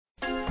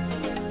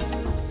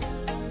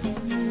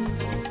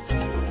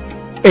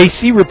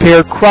AC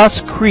Repair, Cross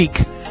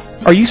Creek.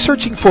 Are you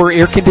searching for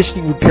air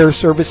conditioning repair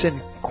service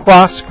in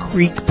Cross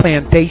Creek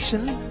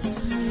Plantation?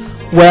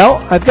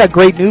 Well, I've got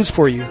great news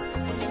for you.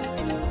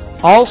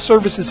 All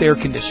Services Air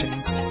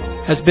Conditioning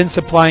has been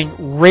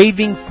supplying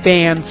Raving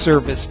Fan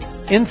Service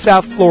in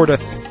South Florida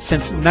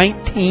since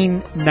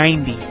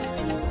 1990.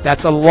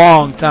 That's a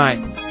long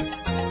time.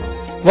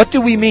 What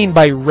do we mean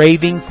by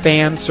Raving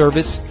Fan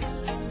Service?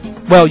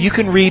 Well, you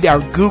can read our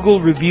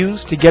Google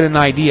reviews to get an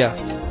idea.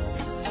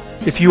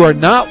 If you are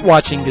not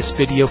watching this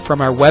video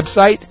from our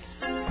website,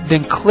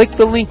 then click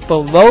the link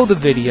below the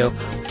video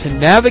to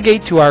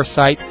navigate to our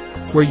site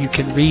where you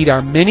can read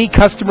our many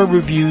customer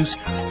reviews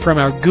from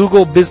our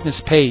Google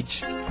business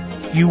page.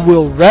 You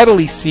will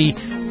readily see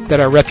that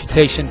our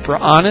reputation for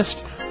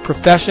honest,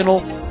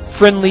 professional,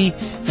 friendly,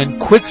 and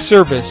quick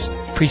service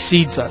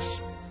precedes us.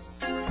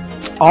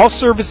 All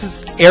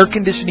Services Air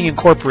Conditioning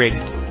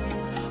Incorporated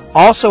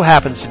also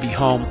happens to be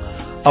home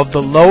of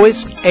the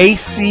lowest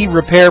AC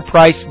repair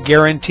price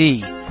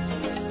guarantee.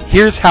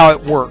 Here's how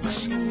it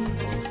works.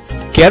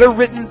 Get a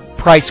written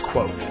price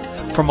quote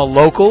from a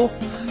local,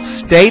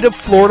 state of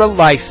Florida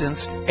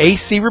licensed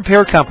AC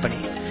repair company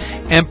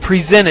and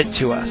present it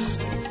to us.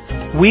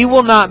 We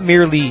will not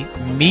merely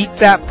meet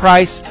that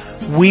price,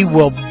 we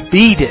will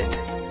beat it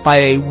by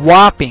a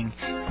whopping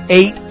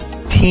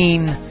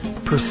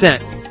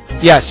 18%.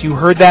 Yes, you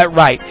heard that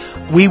right.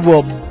 We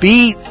will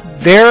beat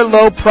their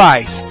low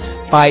price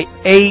by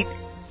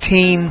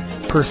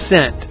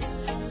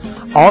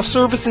 18%. All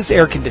Services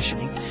Air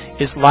Conditioning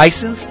is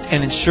licensed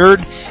and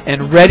insured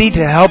and ready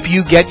to help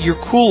you get your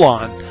cool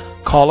on.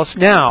 Call us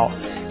now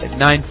at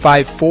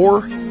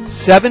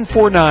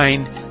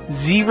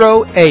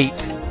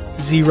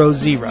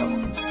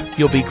 954-749-0800.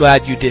 You'll be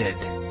glad you did.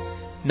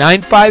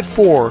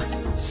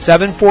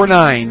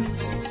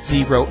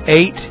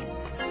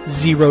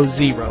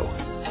 954-749-0800.